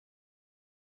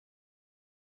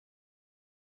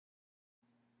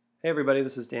Hey everybody,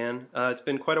 this is Dan. It's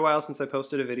been quite a while since I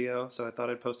posted a video, so I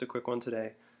thought I'd post a quick one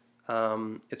today.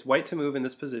 It's white to move in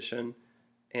this position,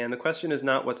 and the question is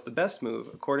not what's the best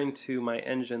move. According to my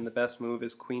engine, the best move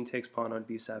is queen takes pawn on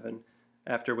b7,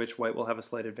 after which white will have a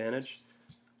slight advantage.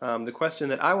 The question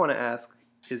that I want to ask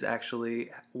is actually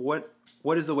what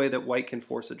is the way that white can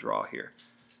force a draw here?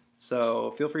 So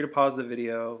feel free to pause the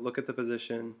video, look at the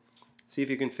position, see if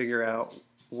you can figure out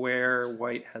where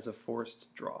white has a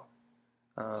forced draw.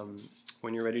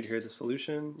 When you're ready to hear the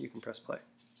solution, you can press play.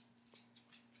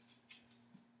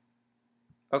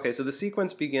 Okay, so the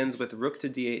sequence begins with rook to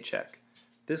d8 check.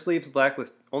 This leaves black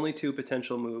with only two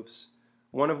potential moves,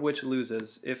 one of which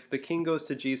loses. If the king goes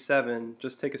to g7,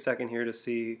 just take a second here to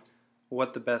see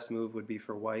what the best move would be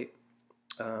for white.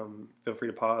 Feel free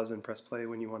to pause and press play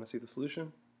when you want to see the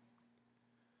solution.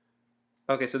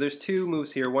 Okay, so there's two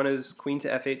moves here. One is queen to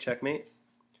f8 checkmate,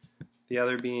 the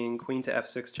other being queen to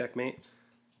f6 checkmate.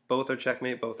 Both are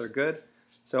checkmate, both are good.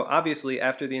 So obviously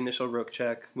after the initial rook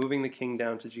check, moving the king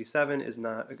down to g7 is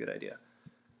not a good idea.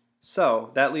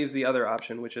 So that leaves the other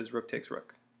option, which is rook takes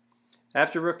rook.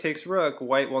 After rook takes rook,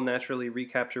 white will naturally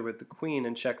recapture with the queen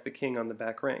and check the king on the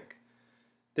back rank.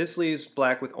 This leaves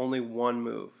black with only one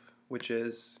move, which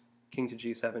is king to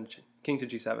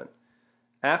g7,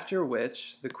 after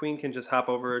which the queen can just hop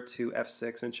over to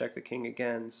f6 and check the king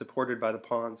again, supported by the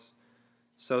pawns,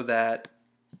 so that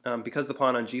because the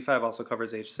pawn on g5 also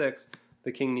covers h6,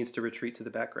 the king needs to retreat to the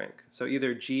back rank. So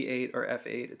either g8 or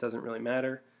f8, it doesn't really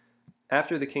matter.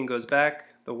 After the king goes back,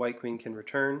 the white queen can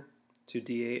return to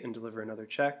d8 and deliver another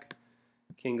check.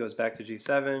 King goes back to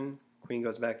g7, queen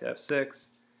goes back to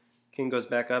f6, king goes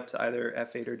back up to either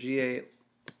f8 or g8,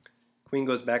 queen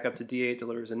goes back up to d8,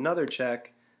 delivers another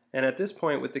check, and at this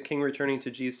point, with the king returning to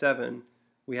g7,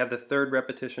 we have the third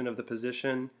repetition of the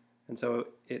position, and so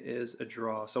it is a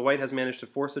draw. So white has managed to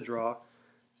force a draw,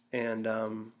 and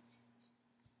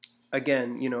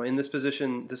again, in this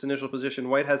position, this initial position,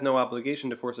 white has no obligation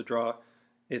to force a draw.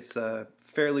 It's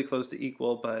fairly close to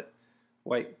equal, but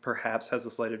white perhaps has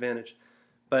a slight advantage.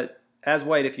 But as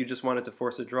white, if you just wanted to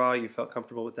force a draw, you felt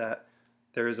comfortable with that,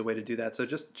 there is a way to do that. So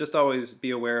just always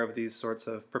be aware of these sorts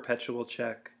of perpetual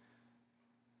check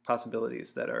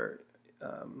possibilities that are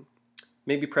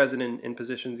maybe present in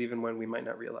positions even when we might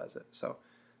not realize it. So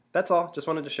that's all. Just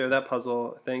wanted to share that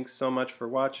puzzle. Thanks so much for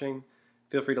watching.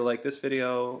 Feel free to like this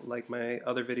video, like my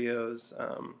other videos.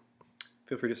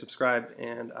 Feel free to subscribe,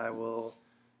 and I will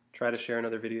try to share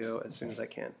another video as soon as I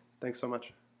can. Thanks so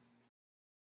much.